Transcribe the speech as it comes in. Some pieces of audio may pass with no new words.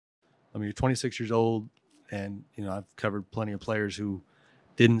I mean, you're 26 years old, and I've covered plenty of players who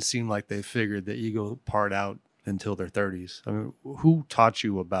didn't seem like they figured the ego part out until their 30s. I mean, who taught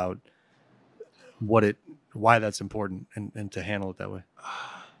you about why that's important and to handle it that way?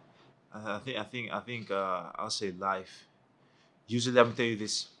 I'll say life. Usually, let me tell you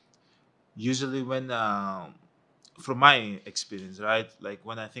this. Usually, when from my experience, right? Like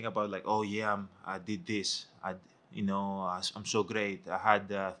when I think about like, oh yeah, I did this. I'm so great. I had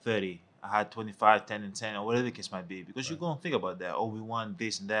 30. I had 25, 10, and 10, or whatever the case might be. Because you're gonna think about that. Oh, we won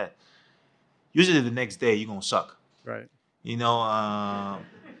this and that. Usually, the next day you're gonna suck. Right. You know,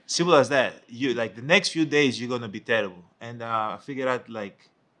 simple as that. You like the next few days you're gonna be terrible. And I figured out like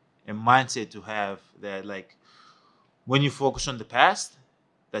a mindset to have that like when you focus on the past,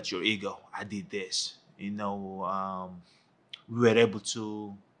 that's your ego. I did this. We were able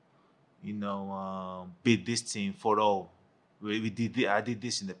to, beat this team for all. We did. I did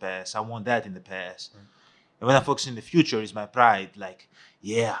this in the past. I won that in the past. Right. And when I focus in the future, is my pride. Like,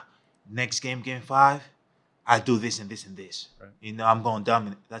 yeah, next game 5, I do this and this and this. Right. I'm going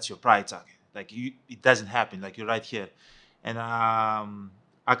dominant. That's your pride talking. Like it doesn't happen. Like you're right here, and I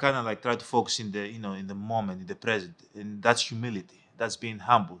kind of like try to focus in the moment, in the present, and that's humility. That's being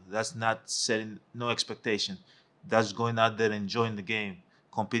humble. That's not setting no expectation. That's going out there enjoying the game,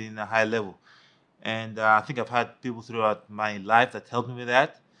 competing at a high level. And I think I've had people throughout my life that helped me with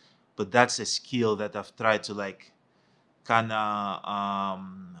that. But that's a skill that I've tried to like kind of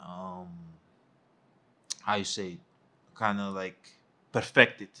how you say, kind of like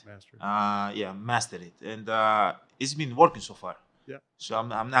perfect it. Master. Yeah, master it, and it's been working so far. Yeah. So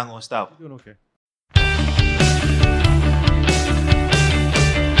I'm not gonna stop. You're doing okay.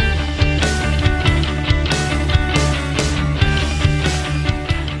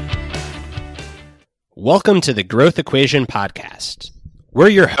 Welcome to the Growth Equation Podcast. We're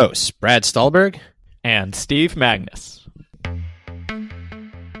your hosts, Brad Stulberg and Steve Magnus.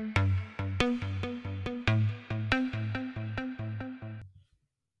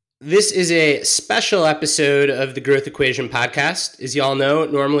 This is a special episode of the Growth Equation Podcast. As y'all know,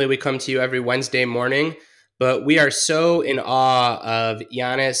 normally we come to you every Wednesday morning, but we are so in awe of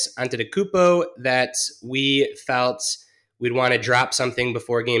Giannis Antetokounmpo that we felt we'd want to drop something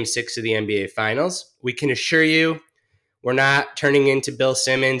before Game 6 of the NBA Finals. We can assure you we're not turning into Bill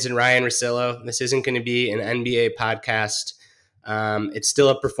Simmons and Ryan Russillo. This isn't going to be an NBA podcast. It's still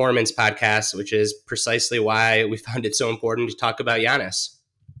a performance podcast, which is precisely why we found it so important to talk about Giannis.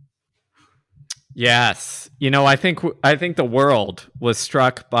 Yes. I think the world was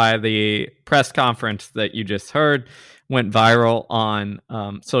struck by the press conference that you just heard, went viral on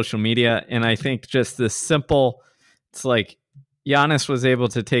social media. And I think just this simple, it's like Giannis was able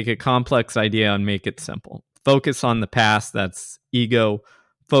to take a complex idea and make it simple. Focus on the past, that's ego.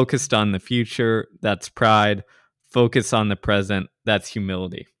 Focused on the future, that's pride. Focus on the present, that's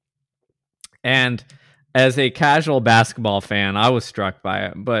humility. And as a casual basketball fan, I was struck by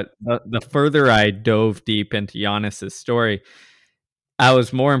it. But the further I dove deep into Giannis's story, I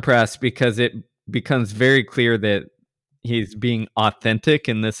was more impressed because it becomes very clear that he's being authentic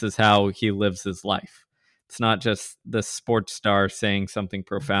and this is how he lives his life. It's not just the sports star saying something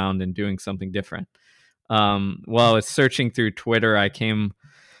profound and doing something different. While I was searching through Twitter, I came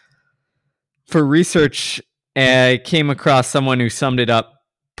for research and I came across someone who summed it up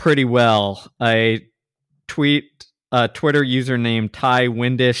pretty well. Twitter username Ty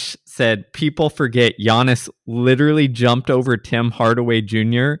Windish said, "People forget Giannis literally jumped over Tim Hardaway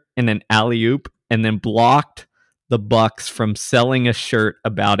Jr. in an alley-oop and then blocked the Bucks from selling a shirt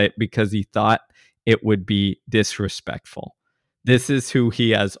about it because he thought it would be disrespectful. This is who he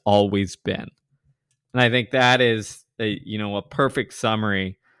has always been." And I think that is a perfect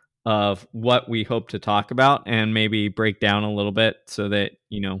summary of what we hope to talk about and maybe break down a little bit so that,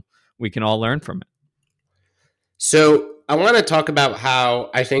 we can all learn from it. So I want to talk about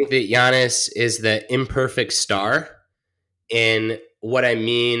how I think that Giannis is the imperfect star, and what I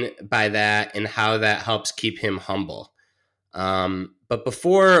mean by that and how that helps keep him humble. But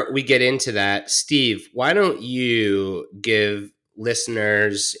before we get into that, Steve, why don't you give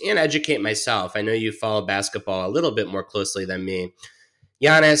listeners and educate myself? I know you follow basketball a little bit more closely than me.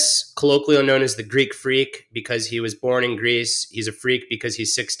 Giannis, colloquially known as the Greek freak because he was born in Greece. He's a freak because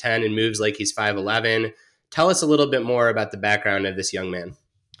he's 6'10" and moves like he's 5'11". Tell us a little bit more about the background of this young man.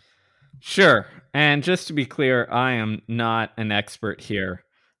 Sure. And just to be clear, I am not an expert here.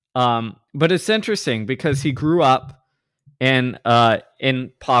 But it's interesting because he grew up in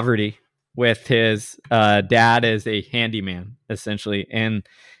poverty with his dad as a handyman, essentially, and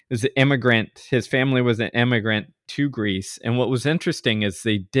was an immigrant. His family was an immigrant to Greece. And what was interesting is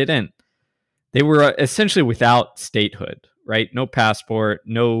they didn't they were essentially without statehood, right? No passport,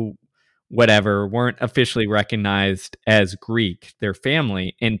 no whatever, weren't officially recognized as Greek, their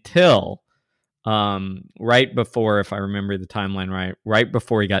family, until right before, if I remember the timeline right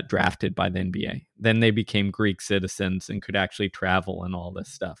before he got drafted by the NBA. Then they became Greek citizens and could actually travel and all this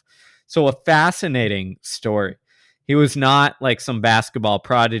stuff. So a fascinating story. He was not like some basketball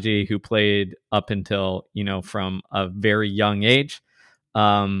prodigy who played up until, from a very young age.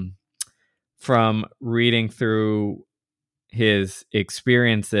 From reading through his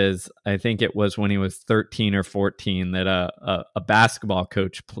experiences, I think it was when he was 13 or 14 that a basketball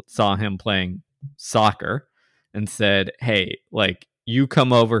coach saw him playing soccer and said, "Hey, like, you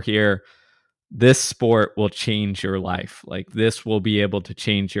come over here, this sport will change your life. Like, this will be able to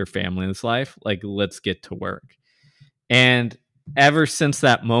change your family's life. Like, let's get to work." And ever since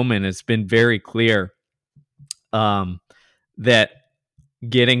that moment, it's been very clear that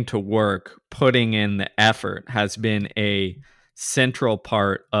getting to work, putting in the effort has been a central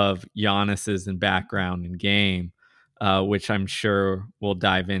part of Giannis's and background and game, which I'm sure we'll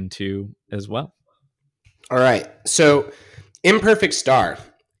dive into as well. All right. So, imperfect star.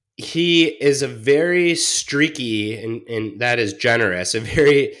 He is a very streaky, and that is generous, a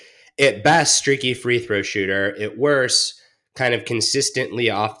very, at best, streaky free throw shooter. At worst, kind of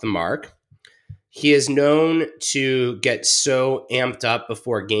consistently off the mark. He is known to get so amped up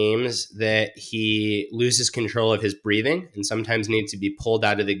before games that he loses control of his breathing and sometimes needs to be pulled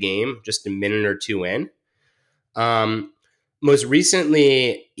out of the game just a minute or two in. Most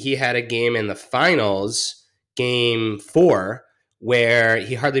recently, he had a game in the finals, game 4, where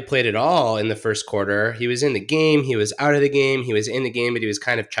he hardly played at all in the first quarter. He was in the game, he was out of the game, he was in the game, but he was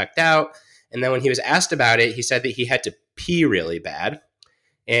kind of checked out. And then when he was asked about it, he said that he had to pee really bad.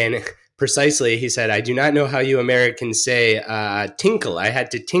 And precisely, he said, "I do not know how you Americans say tinkle. I had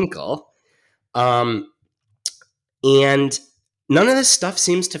to tinkle." And none of this stuff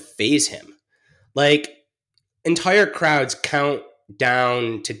seems to faze him. Like, entire crowds count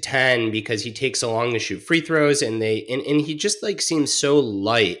down to 10 because he takes so long to shoot free throws, and he just like seems so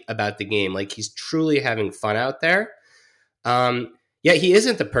light about the game. Like, he's truly having fun out there. Yet he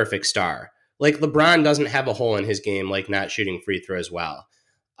isn't the perfect star. Like, LeBron doesn't have a hole in his game, like not shooting free throws well.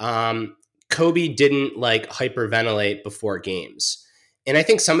 Kobe didn't like hyperventilate before games. And I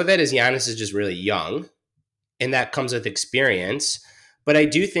think some of it is Giannis is just really young, and that comes with experience. But I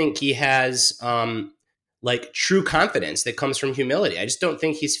do think he has like true confidence that comes from humility. I just don't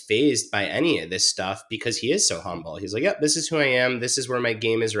think he's fazed by any of this stuff because he is so humble. He's like, "Yep, this is who I am. This is where my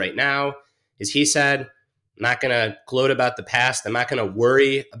game is right now." As he said, "I'm not going to gloat about the past. I'm not going to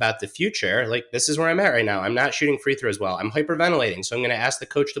worry about the future. Like, this is where I'm at right now. I'm not shooting free throws well. I'm hyperventilating. So I'm going to ask the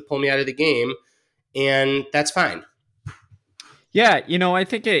coach to pull me out of the game. And that's fine." Yeah, I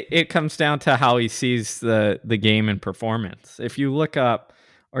think it comes down to how he sees the game and performance. If you look up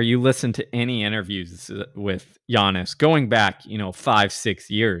or you listen to any interviews with Giannis going back, 5-6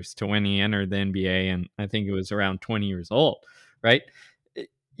 years to when he entered the NBA, and I think it was around 20 years old, right?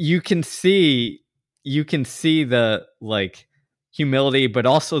 You can see the like humility, but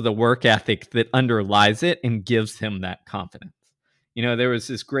also the work ethic that underlies it and gives him that confidence. There was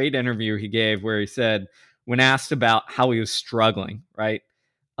this great interview he gave where he said, when asked about how he was struggling, right?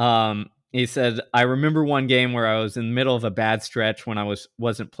 He said, "I remember one game where I was in the middle of a bad stretch when I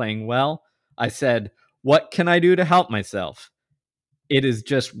wasn't playing well. I said, 'What can I do to help myself?' It is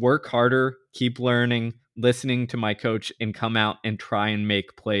just work harder, keep learning, listening to my coach, and come out and try and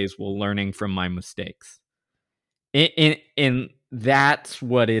make plays while learning from my mistakes." And that's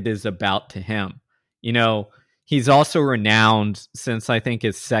what it is about to him. He's also renowned since I think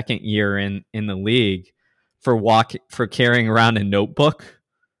his second year in the league for carrying around a notebook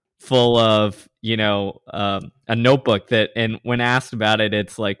full of a notebook that, and when asked about it,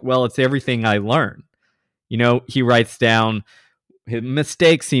 it's like, well, it's everything I learned. He writes down his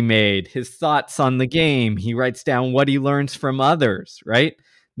mistakes he made, his thoughts on the game. He writes down what he learns from others, right?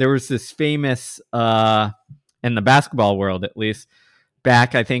 There was this famous in the basketball world, at least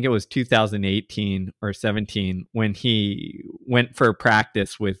back, I think it was 2018 or 17, when he went for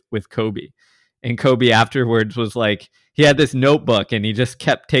practice with Kobe. And Kobe afterwards was like, he had this notebook and he just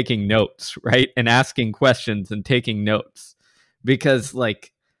kept taking notes, right? And asking questions and taking notes because,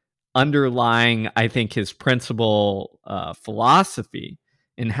 like, underlying, I think, his principal philosophy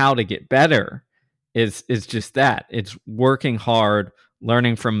in how to get better is just that. It's working hard,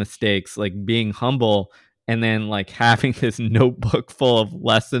 learning from mistakes, like being humble, and then like having this notebook full of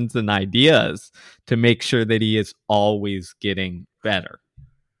lessons and ideas to make sure that he is always getting better.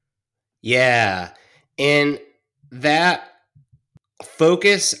 Yeah. And that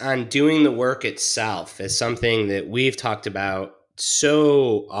focus on doing the work itself is something that we've talked about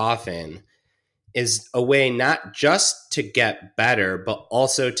so often, is a way not just to get better, but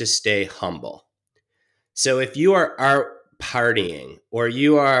also to stay humble. So if you are out partying or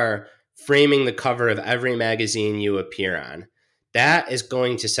you are framing the cover of every magazine you appear on, that is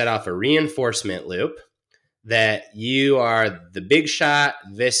going to set off a reinforcement loop that you are the big shot.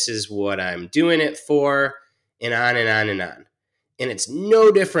 This is what I'm doing it for, and on and on and on. And it's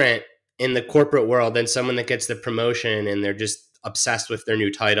no different in the corporate world than someone that gets the promotion and they're just obsessed with their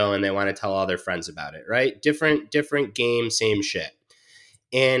new title and they want to tell all their friends about it, right? Different game, same shit.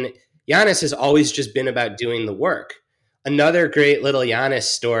 And Giannis has always just been about doing the work. Another great little Giannis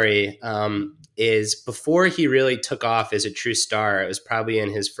story is before he really took off as a true star, it was probably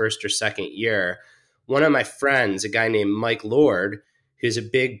in his first or second year, one of my friends, a guy named Mike Lord, who's a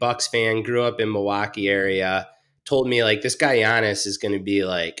big Bucks fan, grew up in Milwaukee area, told me like, this guy Giannis is going to be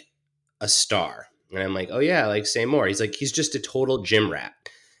like a star. And I'm like, oh yeah, like say more. He's like, he's just a total gym rat.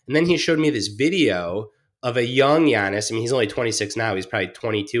 And then he showed me this video of a young Giannis. I mean, he's only 26 now. He's probably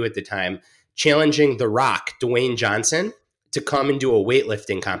 22 at the time, challenging The Rock, Dwayne Johnson, to come and do a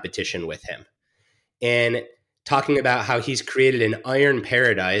weightlifting competition with him. And talking about how he's created an iron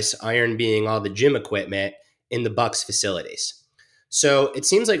paradise, iron being all the gym equipment in the Bucks facilities. So it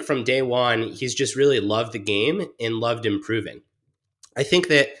seems like from day one, he's just really loved the game and loved improving. I think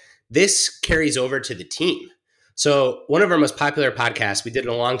that this carries over to the team. So one of our most popular podcasts, we did it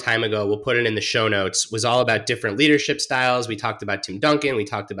a long time ago, we'll put it in the show notes, was all about different leadership styles. We talked about Tim Duncan, we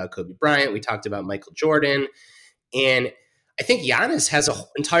talked about Kobe Bryant, we talked about Michael Jordan. And I think Giannis has an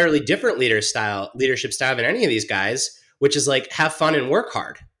entirely different leadership style than any of these guys, which is like have fun and work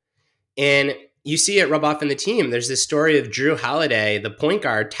hard. And you see it rub off in the team. There's this story of Drew Holiday, the point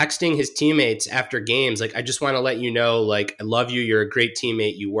guard, texting his teammates after games, like, I just want to let you know, like, I love you. You're a great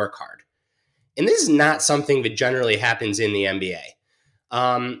teammate. You work hard. And this is not something that generally happens in the NBA.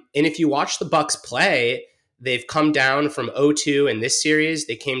 And if you watch the Bucks play, they've come down from 0-2 in this series.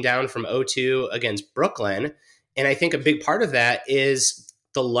 They came down from 0-2 against Brooklyn. And I think a big part of that is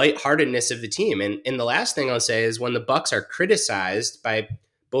the lightheartedness of the team. And the last thing I'll say is when the Bucks are criticized by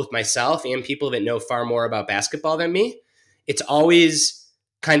both myself and people that know far more about basketball than me, it's always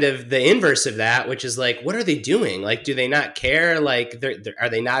kind of the inverse of that, which is like, what are they doing? Like, do they not care? Like, are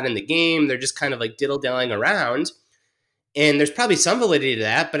they not in the game? They're just kind of like diddle-dallying around. And there's probably some validity to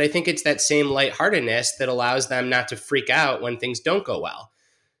that, but I think it's that same lightheartedness that allows them not to freak out when things don't go well.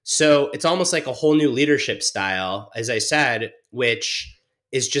 So it's almost like a whole new leadership style, as I said, which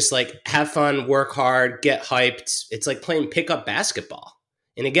is just like have fun, work hard, get hyped. It's like playing pickup basketball.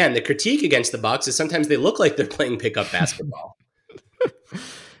 And again, the critique against the Bucks is sometimes they look like they're playing pickup basketball.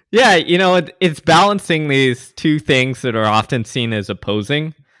 Yeah, it's balancing these two things that are often seen as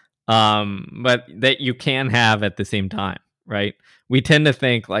opposing, but that you can have at the same time, right? We tend to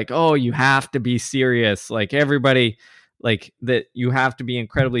think like, oh, you have to be serious. Like everybody, like that you have to be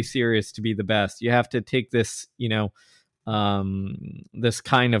incredibly serious to be the best. You have to take this, this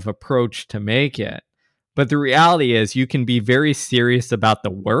kind of approach to make it. But the reality is you can be very serious about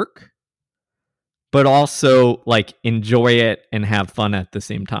the work, but also like enjoy it and have fun at the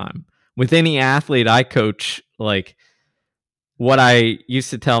same time. With any athlete I coach, like what I used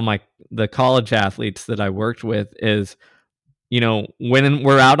to tell the college athletes that I worked with is, when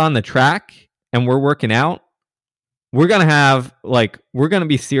we're out on the track and we're working out, we're going to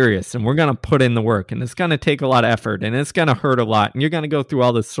be serious and we're going to put in the work, and it's going to take a lot of effort and it's going to hurt a lot and you're going to go through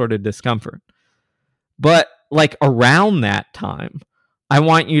all this sort of discomfort. But like around that time, I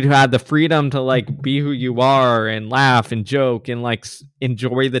want you to have the freedom to like be who you are and laugh and joke and like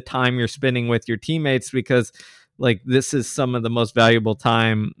enjoy the time you're spending with your teammates, because like this is some of the most valuable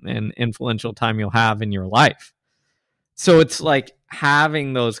time and influential time you'll have in your life. So it's like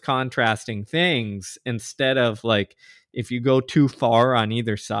having those contrasting things instead of like, if you go too far on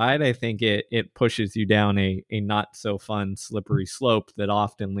either side, I think it pushes you down a not so fun slippery slope that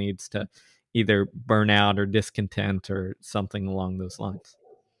often leads to either burnout or discontent or something along those lines.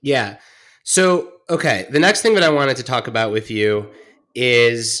 Yeah. So, okay. The next thing that I wanted to talk about with you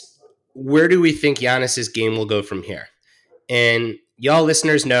is where do we think Giannis's game will go from here? And y'all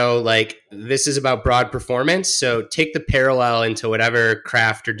listeners know, like, this is about broad performance. So take the parallel into whatever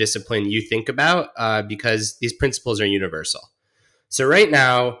craft or discipline you think about, because these principles are universal. So right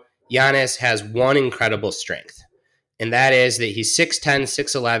now, Giannis has one incredible strength. And that is that he's 6'10",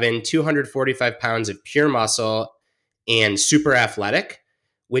 6'11", 245 pounds of pure muscle and super athletic,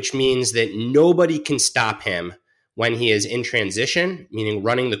 which means that nobody can stop him when he is in transition, meaning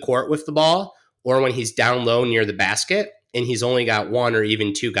running the court with the ball, or when he's down low near the basket, and he's only got one or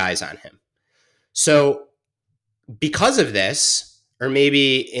even two guys on him. So because of this, or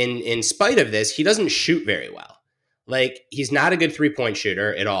maybe in spite of this, he doesn't shoot very well. Like, he's not a good 3-point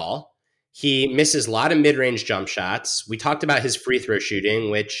shooter at all. He misses a lot of mid-range jump shots. We talked about his free throw shooting,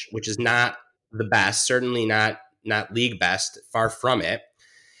 which is not the best, certainly not league best, far from it.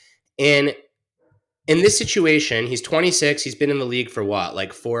 And in this situation, he's 26. He's been in the league for what,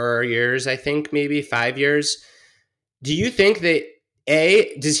 like 4 years, I think, maybe 5 years. Do you think that,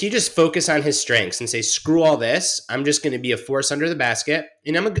 does he just focus on his strengths and say, screw all this, I'm just going to be a force under the basket,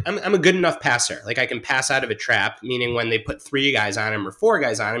 and I'm a good enough passer. Like, I can pass out of a trap, meaning when they put 3 guys on him or 4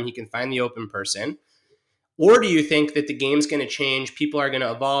 guys on him, he can find the open person? Or do you think that the game's going to change, people are going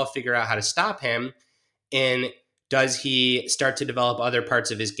to evolve, figure out how to stop him, and does he start to develop other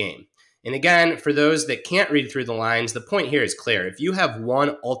parts of his game? And again, for those that can't read through the lines, the point here is clear. If you have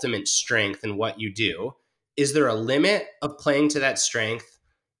one ultimate strength in what you do, is there a limit of playing to that strength?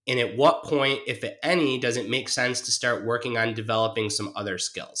 And at what point, if at any, does it make sense to start working on developing some other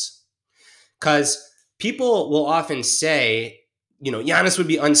skills? Because people will often say, Giannis would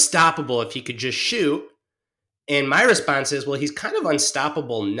be unstoppable if he could just shoot. And my response is, well, he's kind of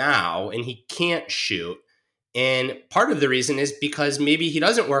unstoppable now and he can't shoot. And part of the reason is because maybe he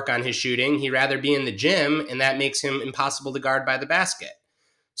doesn't work on his shooting. He'd rather be in the gym, and that makes him impossible to guard by the basket.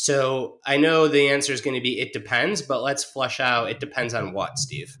 So I know the answer is going to be it depends, but let's flush out it depends on what,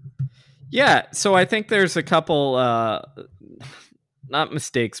 Steve? Yeah, so I think there's a couple, not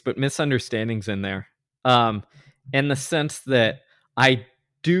mistakes, but misunderstandings in there. In the sense that I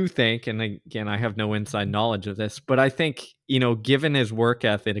do think, and again, I have no inside knowledge of this, but I think, given his work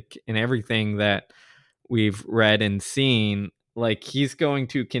ethic and everything that we've read and seen, like, he's going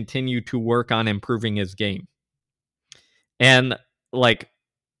to continue to work on improving his game. And like,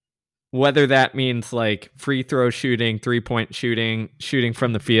 whether that means like free throw shooting, 3-point shooting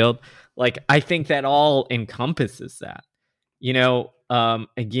from the field, like, I think that all encompasses that.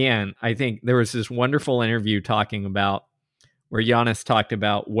 Again, I think there was this wonderful interview talking about where Giannis talked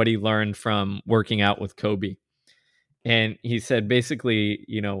about what he learned from working out with Kobe. And he said basically,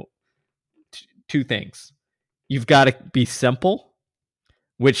 2 things. You've got to be simple,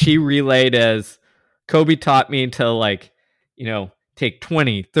 which he relayed as Kobe taught me to take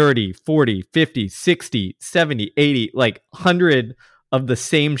 20, 30, 40, 50, 60, 70, 80, like 100 of the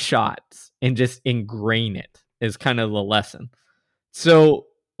same shots and just ingrain it is kind of the lesson. So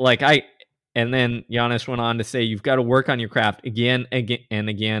and then Giannis went on to say, you've got to work on your craft again, and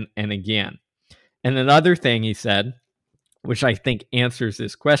again, and again. And another thing he said, which I think answers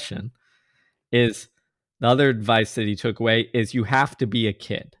this question, is the other advice that he took away is you have to be a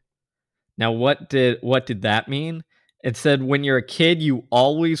kid. Now, what did that mean? It said when you're a kid, you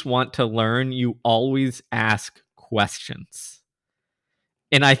always want to learn. You always ask questions.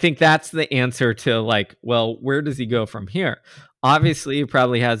 And I think that's the answer to where does he go from here? Obviously, he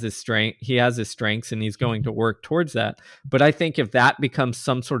probably has his strength. He has his strengths and he's going to work towards that. But I think if that becomes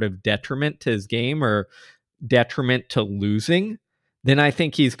some sort of detriment to his game or detriment to losing, then I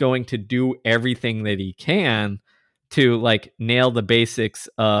think he's going to do everything that he can to nail the basics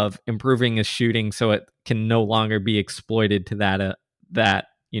of improving his shooting so it can no longer be exploited to that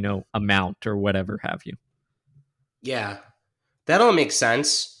amount or whatever have you. Yeah, that all makes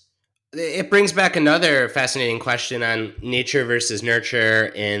sense. It brings back another fascinating question on nature versus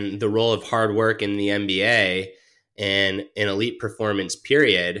nurture and the role of hard work in the NBA and an elite performance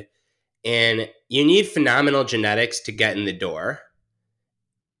period. And you need phenomenal genetics to get in the door.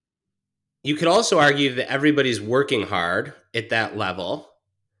 You could also argue that everybody's working hard at that level.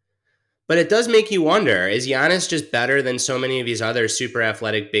 But it does make you wonder, is Giannis just better than so many of these other super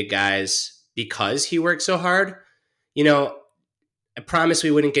athletic big guys because he works so hard? I promised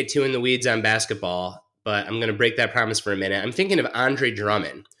we wouldn't get too in the weeds on basketball, but I'm going to break that promise for a minute. I'm thinking of Andre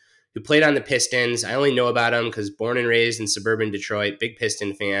Drummond, who played on the Pistons. I only know about him because born and raised in suburban Detroit, big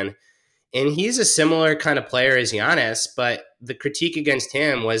Piston fan. And he's a similar kind of player as Giannis, but the critique against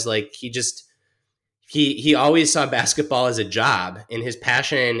him was he always saw basketball as a job, and his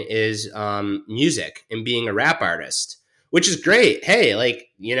passion is music and being a rap artist, which is great. Hey,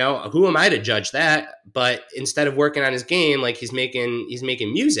 who am I to judge that? But instead of working on his game, he's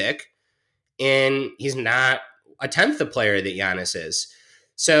making music, and he's not a tenth the player that Giannis is.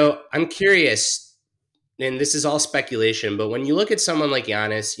 So I'm curious, and this is all speculation, but when you look at someone like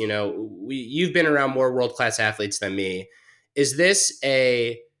Giannis, you've been around more world-class athletes than me. Is this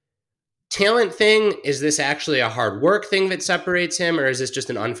a talent thing? Is this actually a hard work thing that separates him, or is this just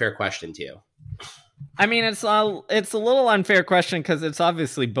an unfair question to you? I mean, it's a little unfair question because it's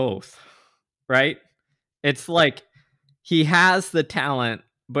obviously both, right? It's he has the talent,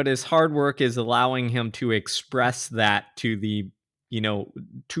 but his hard work is allowing him to express that to the,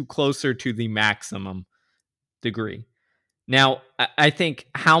 to closer to the maximum degree. Now, I think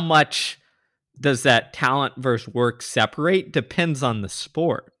how much does that talent versus work separate depends on the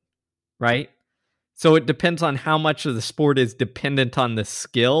sport, right? So it depends on how much of the sport is dependent on the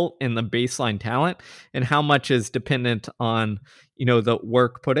skill and the baseline talent and how much is dependent on, the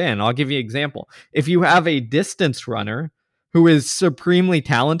work put in. I'll give you an example. If you have a distance runner who is supremely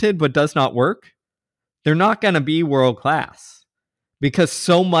talented but does not work, they're not going to be world class because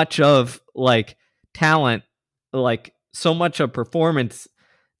so much of talent, so much of performance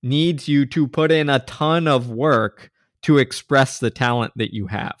needs you to put in a ton of work to express the talent that you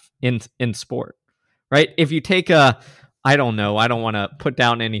have in sport. Right? If you take I don't know, I don't want to put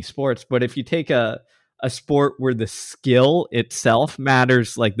down any sports, but if you take a sport where the skill itself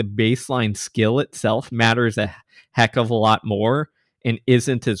matters, like the baseline skill itself matters a heck of a lot more and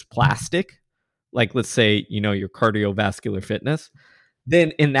isn't as plastic, like let's say, your cardiovascular fitness,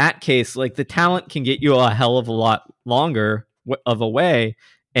 then in that case, like the talent can get you a hell of a lot longer of a way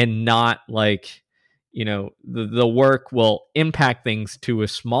and not the work will impact things to a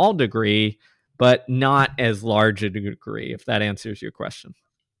small degree but not as large a degree, if that answers your question.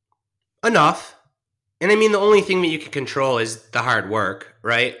 Enough. And I mean, the only thing that you can control is the hard work,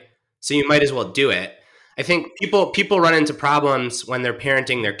 right? So you might as well do it. I think people run into problems when they're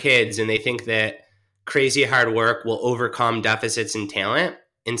parenting their kids and they think that crazy hard work will overcome deficits in talent.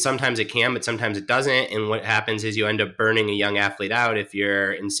 And sometimes it can, but sometimes it doesn't. And what happens is you end up burning a young athlete out if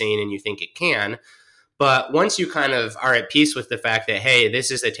you're insane and you think it can. But once you kind of are at peace with the fact that, hey, this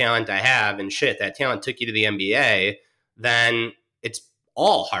is the talent I have and shit, that talent took you to the NBA, then it's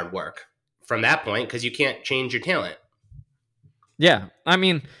all hard work from that point because you can't change your talent. Yeah. I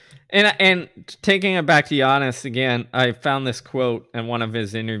mean, and taking it back to Giannis again, I found this quote in one of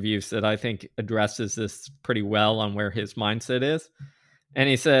his interviews that I think addresses this pretty well on where his mindset is. And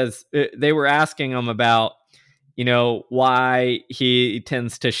he says, they were asking him about, why he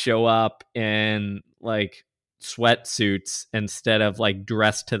tends to show up in sweatsuits instead of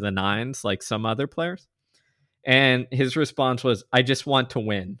dressed to the nines like some other players. And his response was, I just want to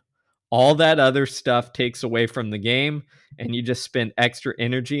win. All that other stuff takes away from the game, and you just spend extra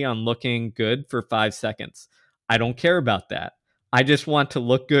energy on looking good for 5 seconds. I don't care about that. I just want to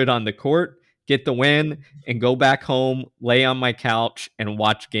look good on the court, get the win, and go back home, lay on my couch, and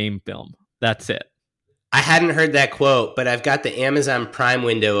watch game film. That's it. I hadn't heard that quote, but I've got the Amazon Prime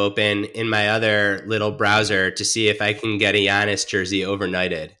window open in my other little browser to see if I can get a Giannis jersey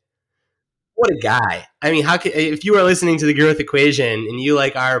overnighted. What a guy. I mean, if you are listening to the Growth Equation and you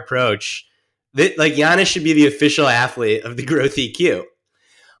like our approach, Giannis should be the official athlete of the Growth EQ.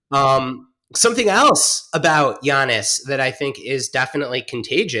 Something else about Giannis that I think is definitely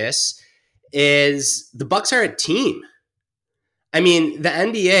contagious is the Bucks are a team. I mean, the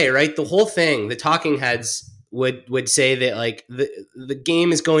NBA, right? The whole thing, the talking heads would say that the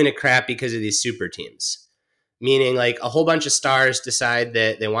game is going to crap because of these super teams. Meaning a whole bunch of stars decide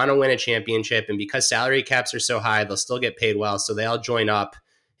that they want to win a championship, and because salary caps are so high, they'll still get paid well. So they all join up,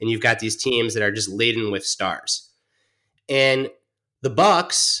 and you've got these teams that are just laden with stars. And the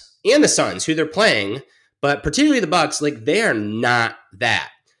Bucks and the Suns, who they're playing, but particularly the Bucks, they are not that.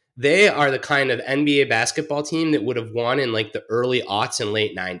 They are the kind of NBA basketball team that would have won in the early aughts and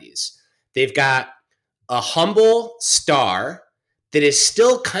late 90s. They've got a humble star that is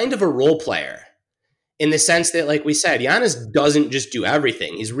still kind of a role player in the sense that, like we said, Giannis doesn't just do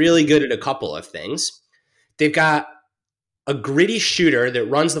everything. He's really good at a couple of things. They've got a gritty shooter that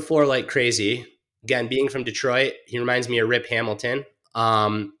runs the floor like crazy. Again, being from Detroit, he reminds me of Rip Hamilton.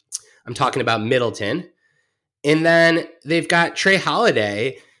 I'm talking about Middleton. And then they've got Trey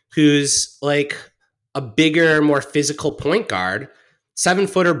Holiday, who's a bigger, more physical point guard,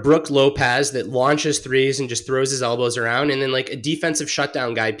 7-footer Brook Lopez that launches threes and just throws his elbows around, and then a defensive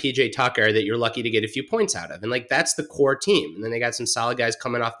shutdown guy, PJ Tucker, that you're lucky to get a few points out of. And that's the core team. And then they got some solid guys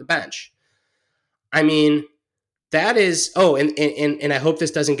coming off the bench. I mean, that is, and I hope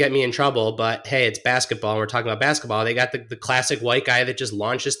this doesn't get me in trouble, but hey, it's basketball and we're talking about basketball. They got the classic white guy that just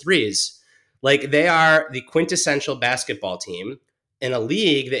launches threes. They are the quintessential basketball team in a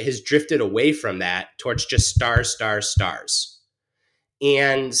league that has drifted away from that towards just stars.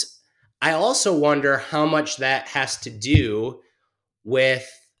 And I also wonder how much that has to do with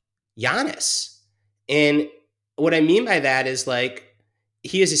Giannis. And what I mean by that is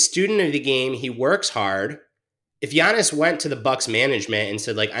he is a student of the game. He works hard. If Giannis went to the Bucks management and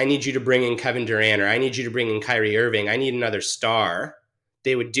said I need you to bring in Kevin Durant, or I need you to bring in Kyrie Irving, I need another star,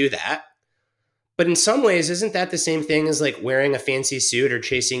 they would do that. But in some ways, isn't that the same thing as like wearing a fancy suit or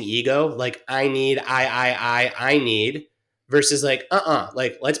chasing ego? Like I need, I need, versus like,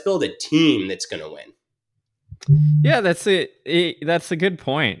 like let's build a team that's going to win. Yeah, that's it. That's a good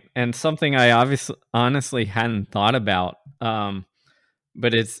point, and something I honestly hadn't thought about.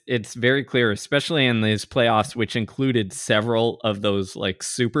 But it's very clear, especially in these playoffs, which included several of those like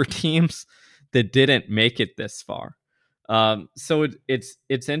super teams that didn't make it this far. So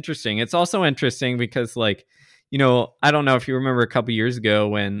it's interesting. It's also interesting because, like, I don't know if you remember a couple years ago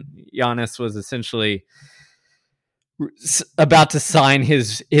when Giannis was essentially about to sign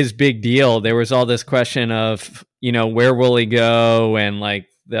his big deal. There was all this question of, where will he go, and like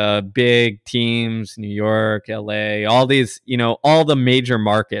the big teams, New York, LA, all these, all the major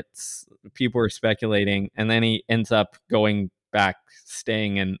markets, people were speculating, and then he ends up going back,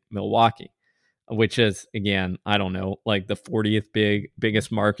 staying in Milwaukee, which is, again, I don't know, like the 40th biggest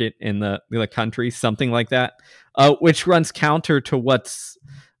market in the country, something like that, which runs counter to what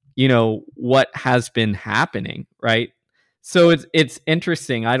has been happening, right? So it's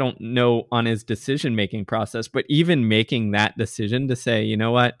interesting. I don't know on his decision making process, but even making that decision to say, you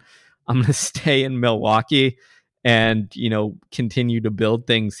know what, I'm going to stay in Milwaukee and continue to build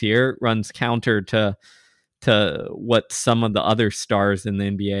things here runs counter to what some of the other stars in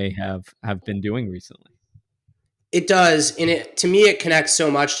the NBA have been doing recently. It does, and to me it connects so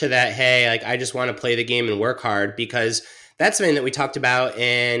much to that. Hey, like I just want to play the game and work hard, because that's something that we talked about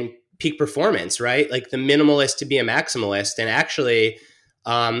in peak performance, right? Like the minimalist to be a maximalist. And actually,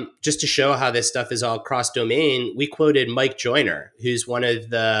 just to show how this stuff is all cross domain, we quoted Mike Joyner, who's one of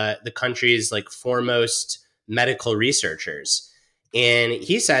the country's like foremost medical researchers, and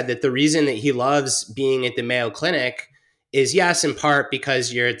he said that the reason that he loves being at the Mayo Clinic is, yes, in part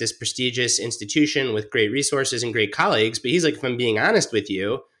because you're at this prestigious institution with great resources and great colleagues. But he's like, if I'm being honest with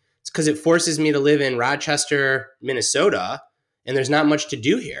you, it's because it forces me to live in Rochester, Minnesota, and there's not much to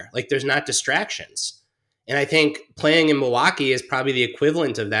do here. Like there's not distractions. And I think playing in Milwaukee is probably the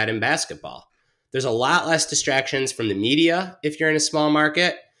equivalent of that in basketball. There's a lot less distractions from the media if you're in a small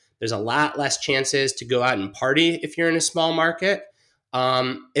market. There's a lot less chances to go out and party if you're in a small market.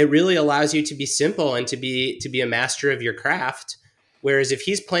 It really allows you to be simple and to be a master of your craft. Whereas if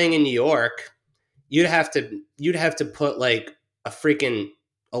he's playing in New York, you'd have to put like a freaking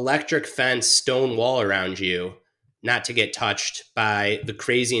electric fence, stone wall around you, not to get touched by the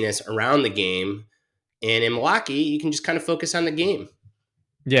craziness around the game. And in Milwaukee, you can just kind of focus on the game.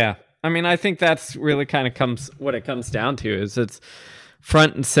 Yeah. I mean, I think that's really kind of what it comes down to is it's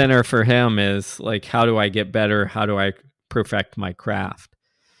front and center for him is like, how do I get better? How do I perfect my craft?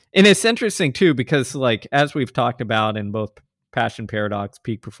 And it's interesting too, because like, as we've talked about in both Passion Paradox,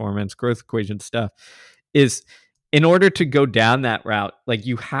 Peak Performance, Growth Equation stuff, is in order to go down that route, like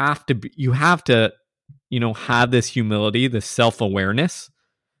you have to, have this humility, this self-awareness,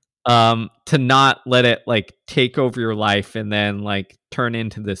 to not let it like take over your life and then like turn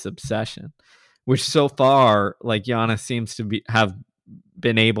into this obsession, which so far like Giannis seems to have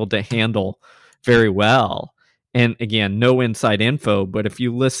been able to handle very well. And again, no inside info, but if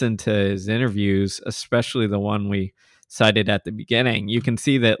you listen to his interviews, especially the one we cited at the beginning, you can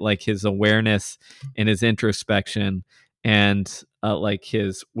see that like his awareness and his introspection and like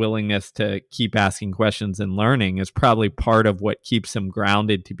his willingness to keep asking questions and learning is probably part of what keeps him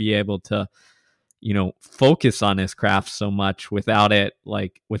grounded to be able to, focus on his craft so much without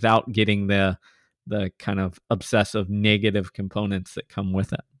getting the kind of obsessive negative components that come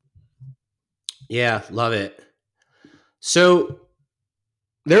with it. Yeah, love it. So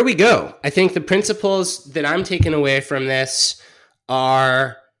there we go. I think the principles that I'm taking away from this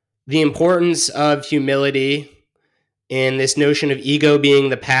are the importance of humility and this notion of ego being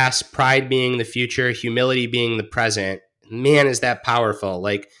the past, pride being the future, humility being the present. Man, is that powerful.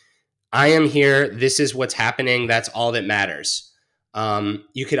 Like, I am here. This is what's happening. That's all that matters.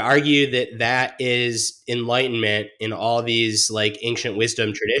 You could argue that is enlightenment in all these like ancient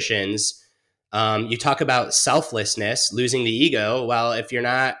wisdom traditions. You talk about selflessness, losing the ego. Well, if you're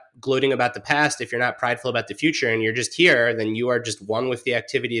not gloating about the past, if you're not prideful about the future, and you're just here, then you are just one with the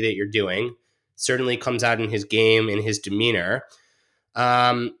activity that you're doing. Certainly comes out in his game, in his demeanor.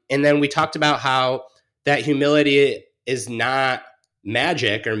 And then we talked about how that humility is not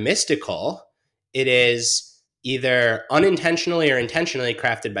magic or mystical. It is either unintentionally or intentionally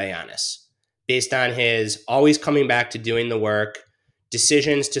crafted by Giannis, based on his always coming back to doing the work,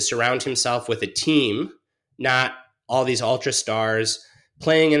 decisions to surround himself with a team, not all these ultra stars,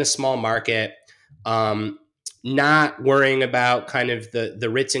 playing in a small market, not worrying about kind of the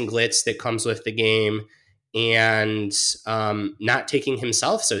ritz and glitz that comes with the game, and not taking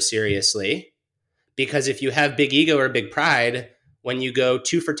himself so seriously. Because if you have big ego or big pride, when you go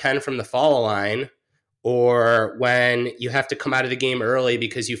 2 for 10 from the foul line, or when you have to come out of the game early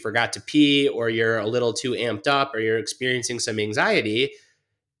because you forgot to pee, or you're a little too amped up, or you're experiencing some anxiety,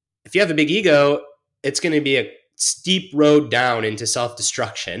 if you have a big ego, it's going to be a steep road down into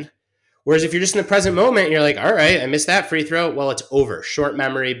self-destruction. Whereas if you're just in the present moment, you're like, all right, I missed that free throw. Well, it's over. Short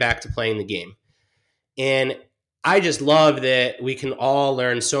memory, back to playing the game. And I just love that we can all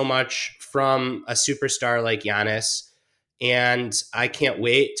learn so much from a superstar like Giannis. And I can't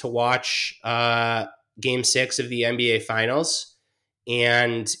wait to watch Game 6 of the NBA Finals.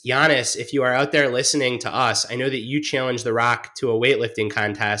 And Giannis, if you are out there listening to us, I know that you challenged The Rock to a weightlifting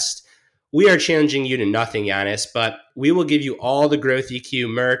contest. We are challenging you to nothing, Giannis, but we will give you all the Growth EQ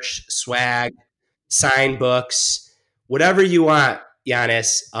merch, swag, sign books, whatever you want,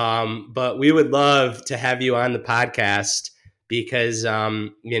 Giannis. But we would love to have you on the podcast because,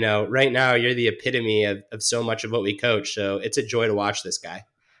 right now you're the epitome of so much of what we coach. So it's a joy to watch this guy.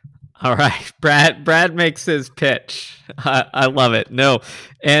 All right, Brad makes his pitch. I love it. No,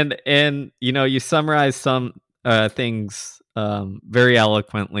 and you summarize some things very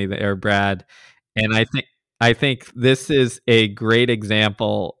eloquently there, Brad. And I think this is a great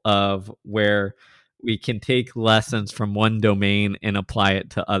example of where we can take lessons from one domain and apply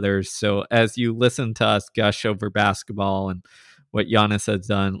it to others. So as you listen to us gush over basketball and what Giannis has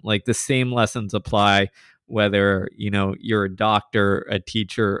done, like the same lessons apply whether you're a doctor, a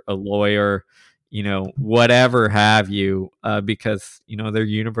teacher, a lawyer, whatever have you, because they're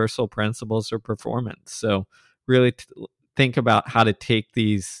universal principles of performance. So really think about how to take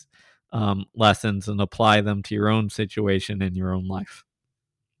these lessons and apply them to your own situation in your own life.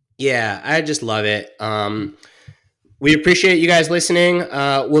 Yeah, I just love it. We appreciate you guys listening.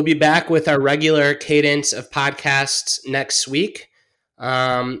 We'll be back with our regular cadence of podcasts next week.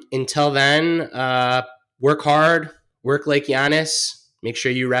 Until then, work hard, work like Giannis. Make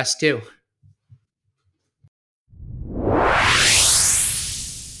sure you rest too.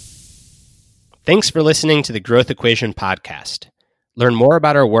 Thanks for listening to the Growth Equation podcast. Learn more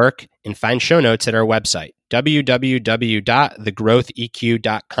about our work and find show notes at our website,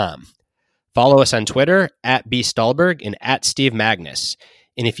 www.thegrowtheq.com. Follow us on Twitter @bstallberg and @SteveMagnus.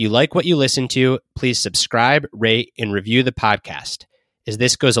 And if you like what you listen to, please subscribe, rate, and review the podcast, as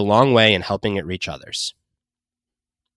this goes a long way in helping it reach others.